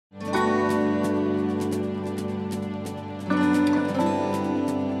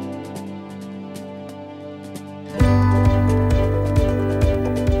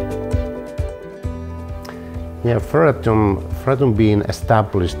Yeah, Ferratum being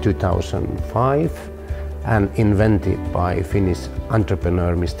established 2005 and invented by Finnish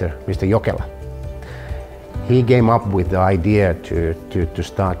entrepreneur Mr. Jokela. He came up with the idea to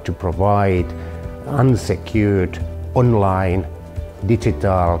start to provide unsecured online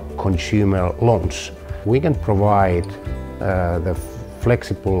digital consumer loans. We can provide the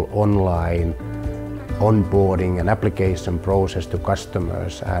flexible online onboarding and application process to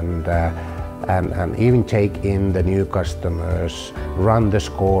customers and even take in the new customers, run the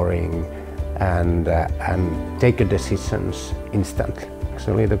scoring and take the decisions instantly.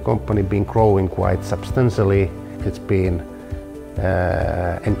 Actually, the company been growing quite substantially. It's been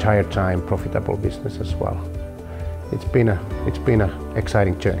entire time profitable business as well. It's been an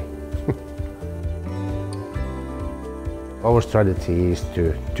exciting journey. Our strategy is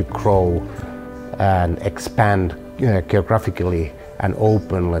to grow and expand geographically and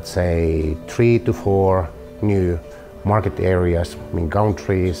open, let's say, 3 to 4 new market areas,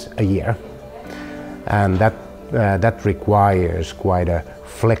 countries a year. And that requires quite a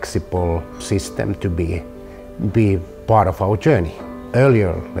flexible system to be part of our journey.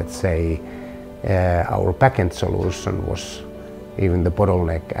 Earlier, let's say, our backend solution was even the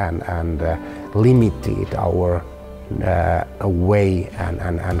bottleneck and limited our way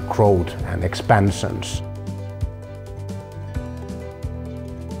and growth and expansions.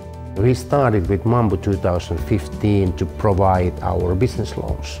 We started with Mambu 2015 to provide our business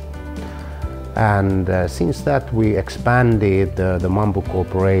loans. And since that we expanded the Mambu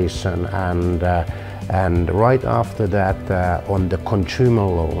Corporation and right after that on the consumer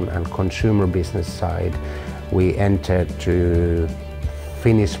loan and consumer business side we entered to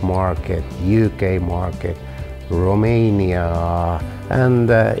Finnish market, UK market, Romania,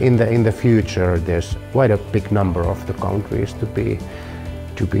 and in the future there's quite a big number of the countries to be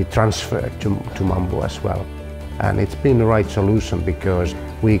transferred to Mambu as well. And it's been the right solution because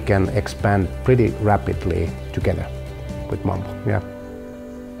we can expand pretty rapidly together with Mambu. Yeah.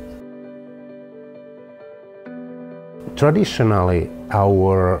 Traditionally,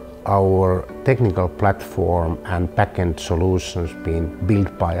 our technical platform and backend solutions been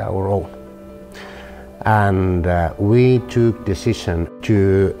built by our own. And we took decision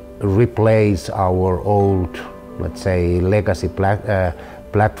to replace our old, let's say, legacy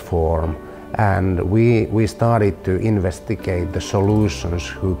platform, and we started to investigate the solutions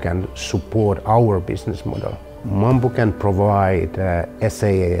who can support our business model. Mambu can provide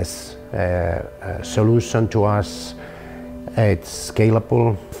SaaS solution to us. It's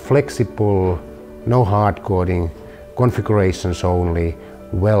scalable, flexible, no hard coding, configurations only,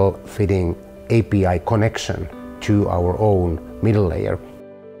 well-fitting API connection to our own middle layer.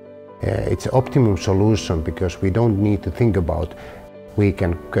 It's an optimum solution because we don't need to think about. We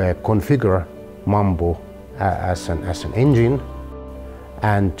can configure Mambu as an engine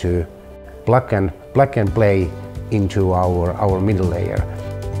and to plug and play into our middle layer.